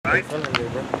Come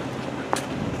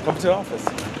to the office.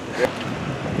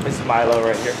 This is Milo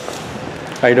right here.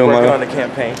 How you doing, Working Milo? on the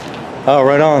campaign. Oh,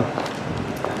 right on.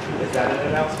 Is that an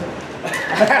announcement?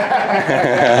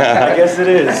 I guess it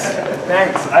is.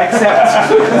 Thanks. I accept.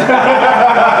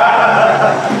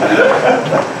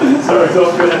 Sorry, it's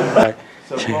all good.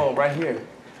 So boom, right here,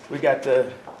 we got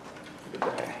the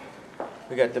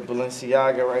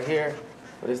Balenciaga right here,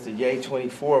 but it's the Yay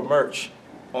 24 merch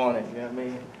on it. You know what I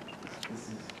mean? This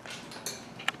is.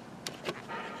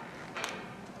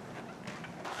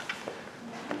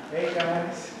 Hey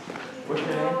guys, what's your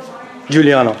name?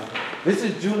 Giuliano. This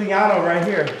is Giuliano right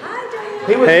here. Hi,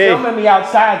 He was Hey. filming me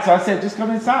outside, so I said, just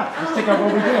come inside. Just check out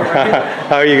what we're doing right here.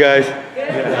 How are you guys?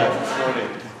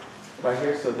 Right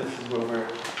here, so this is where we're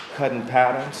cutting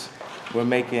patterns. We're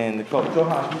making the coat.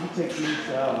 Johan, can you take these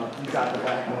out the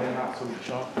back and lay them out so we can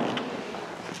show them?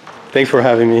 Thanks for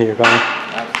having me here, Colin.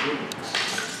 Absolutely.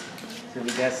 So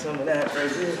we got some of that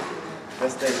right here.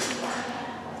 That's the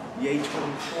Yay 24.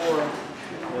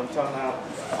 You know what I'm talking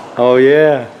about? Oh,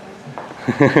 yeah.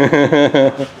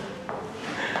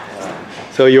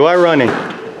 So you are running.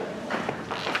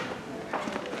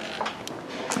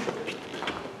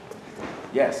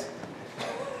 Yes.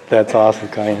 That's awesome,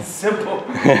 Colin. Simple.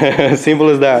 Simple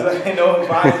as that. I know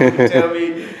advisors can tell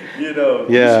me, you know,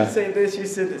 Yeah. you should say this, you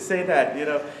should say that, you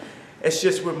know. It's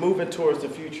just we're moving towards the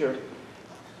future.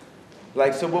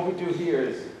 Like, so what we do here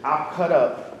is I'll cut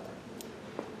up,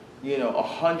 you know,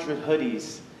 100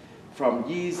 hoodies from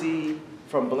Yeezy,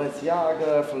 from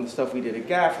Balenciaga, from the stuff we did at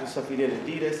Gap, from the stuff we did at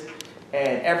Adidas,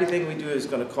 and everything we do is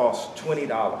going to cost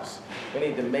 $20. We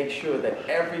need to make sure that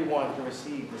everyone can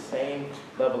receive the same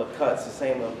level of cuts, the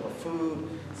same level of food,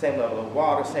 same level of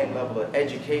water, same level of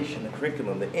education, the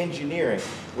curriculum, the engineering.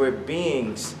 We're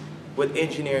beings with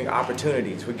engineering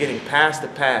opportunities. We're getting past the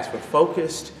past. We're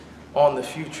focused on the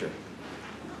future.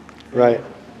 Right.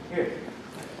 Here.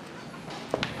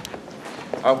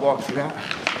 I'll walk you out.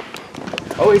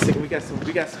 Oh, wait a second. We got some of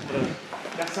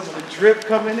the drip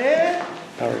coming in.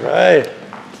 All right.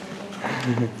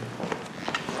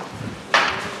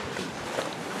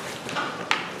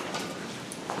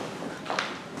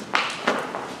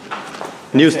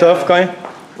 New stuff, Colin?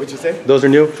 What'd you say? Those are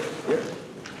new? Yeah.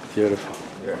 Beautiful.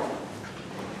 Yeah.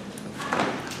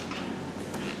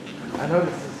 I know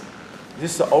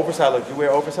this is an oversized look. You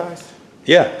wear oversized?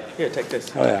 Yeah. Here, take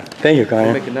this. Oh, yeah. Thank you, We'll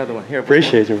Colin. make another one. Here.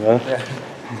 Appreciate you, brother. Yeah.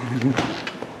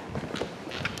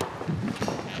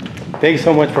 Thank you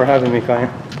so much for having me, Colin.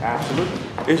 Absolutely.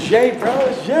 It's Jay, bro.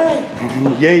 It's Jay.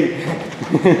 Yay.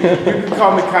 You can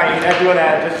call me Kanye. Not doing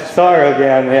that. Just Sorry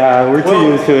again. Yeah, we're too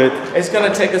used to it. It's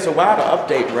gonna take us a while to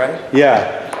update, right?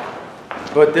 Yeah.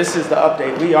 But this is the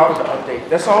update. We are the update.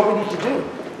 That's all we need to do.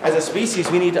 As a species,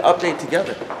 we need to update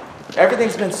together.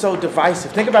 Everything's been so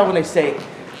divisive. Think about when they say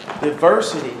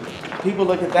diversity. People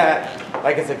look at that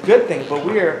like it's a good thing, but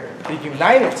we're the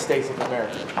United States of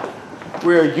America.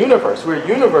 We're a universe. We're a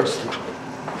university.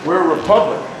 We're a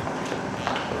republic.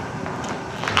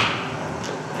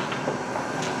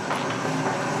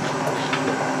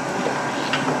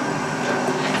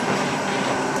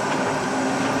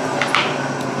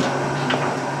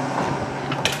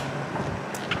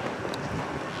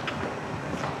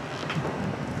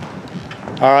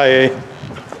 All right. Here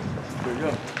you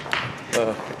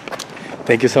go.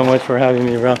 Thank you so much for having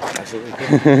me, bro. Absolutely.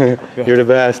 You're the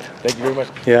best. Thank you very much.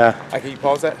 Yeah, Can you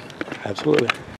pause that? absolutely.